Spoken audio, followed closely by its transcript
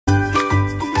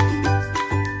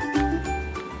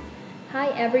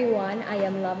everyone, I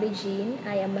am Lovely Jean.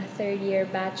 I am a third-year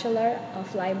Bachelor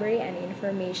of Library and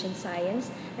Information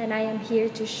Science, and I am here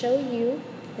to show you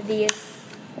this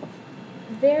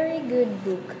very good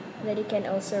book that you can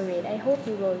also read. I hope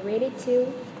you will read it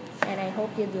too, and I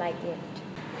hope you'd like it.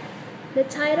 The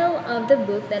title of the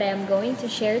book that I am going to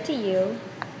share to you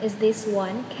is this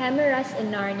one, Cameras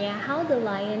in Narnia, How the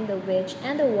Lion, the Witch,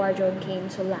 and the Wardrobe Came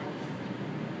to Life.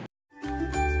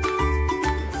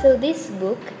 So this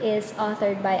book is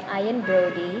authored by Ian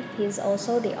Brody. He's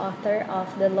also the author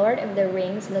of The Lord of the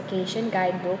Rings Location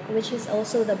Guidebook, which is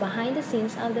also the behind the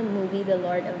scenes of the movie The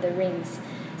Lord of the Rings.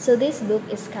 So this book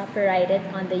is copyrighted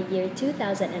on the year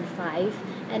 2005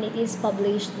 and it is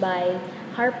published by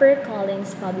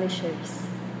HarperCollins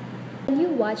Publishers. When you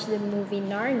watch the movie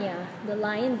Narnia, The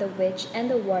Lion, the Witch, and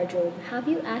the Wardrobe, have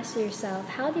you asked yourself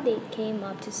how did they came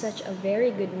up to such a very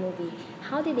good movie?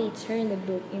 How did they turn the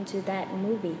book into that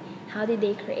movie? How did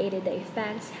they create the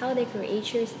effects? How the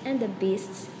creatures and the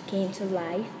beasts came to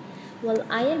life? Well,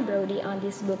 Ian Brody on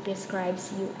this book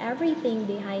describes you everything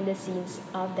behind the scenes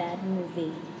of that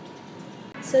movie.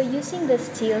 So using the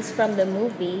stills from the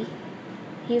movie,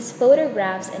 his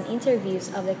photographs and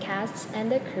interviews of the casts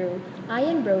and the crew,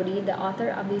 Ian Brody, the author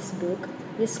of this book,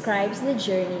 describes the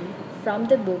journey from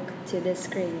the book to the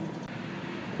screen.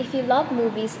 If you love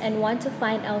movies and want to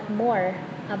find out more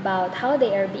about how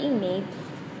they are being made,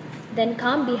 then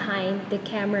come behind the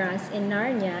cameras in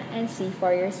Narnia and see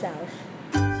for yourself.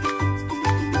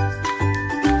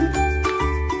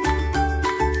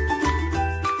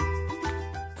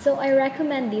 So I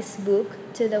recommend this book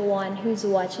to the one who's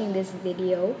watching this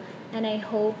video, and I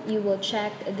hope you will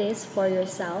check this for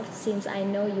yourself since I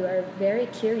know you are very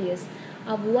curious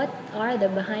of what are the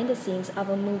behind the scenes of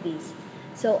a movies.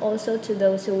 So also to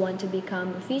those who want to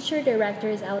become feature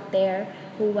directors out there,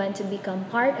 who want to become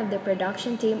part of the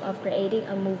production team of creating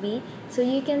a movie, so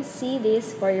you can see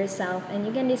this for yourself and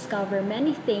you can discover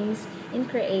many things in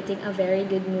creating a very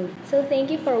good movie. So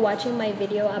thank you for watching my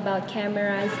video about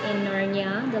cameras in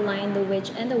Narnia, The Lion, the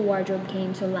Witch, and the Wardrobe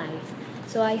Came to Life.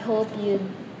 So I hope you'd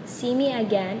see me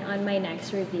again on my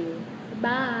next review.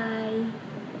 Bye!